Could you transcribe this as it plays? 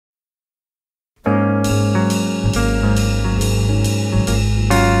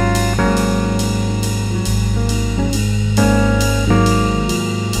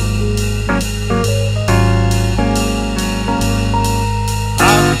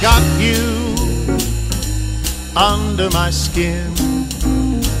under my skin.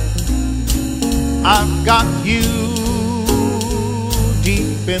 I've got you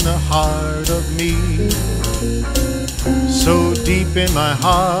deep in the heart of me, so deep in my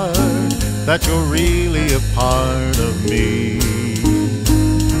heart that you're really a part of me.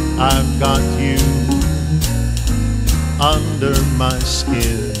 I've got you under my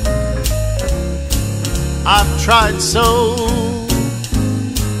skin. I've tried so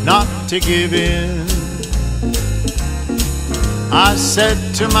not to give in. I said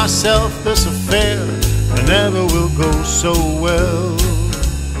to myself, this affair never will go so well.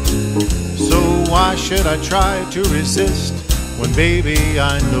 So why should I try to resist when, baby,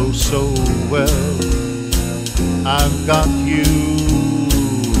 I know so well I've got you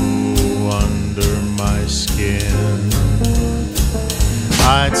under my skin.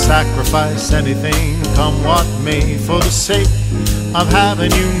 I'd sacrifice anything, come what may, for the sake of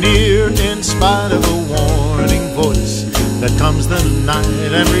having you near, in spite of a warning voice that comes in the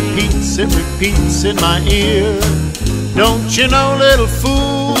night and repeats in my ear. Don't you know, little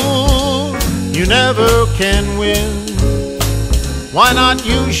fool, you never can win. Why not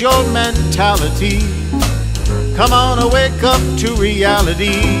use your mentality? Come on, wake up to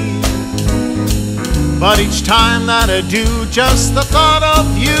reality. But each time that I do, just the thought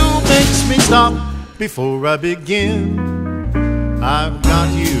of you makes me stop before I begin. I've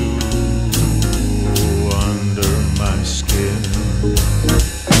got you under my skin.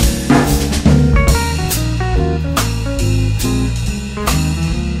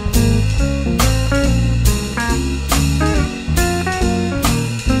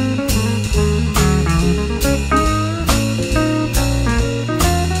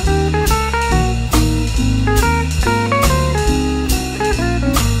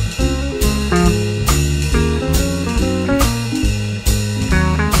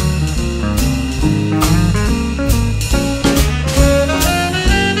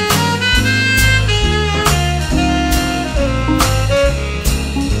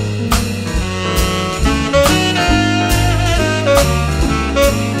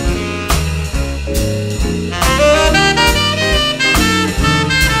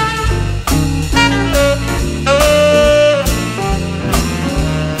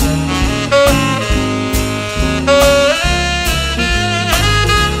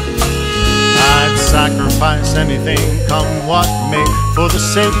 Sacrifice anything, come what may, for the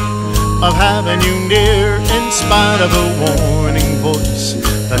sake of having you near, in spite of a warning voice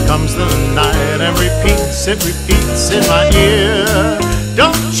that comes in the night and repeats in my ear.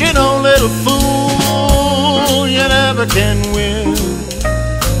 Don't you know, little fool, you never can win.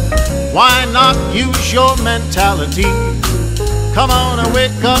 Why not use your mentality? Come on and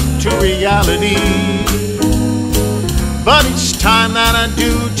wake up to reality. But each time that I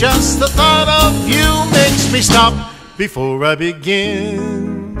do, just the thought of you makes me stop before I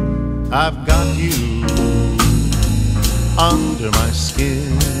begin. I've got you under my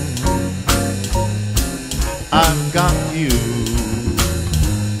skin. I've got you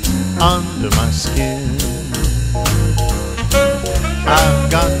under my skin.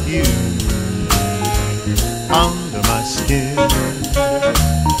 I've got you under my skin.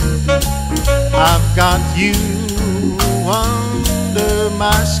 I've got you under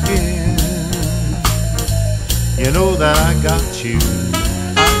my skin. You know that I got you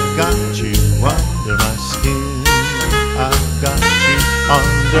under my skin. I've got you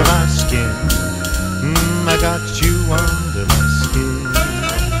under my skin. I got you under my skin.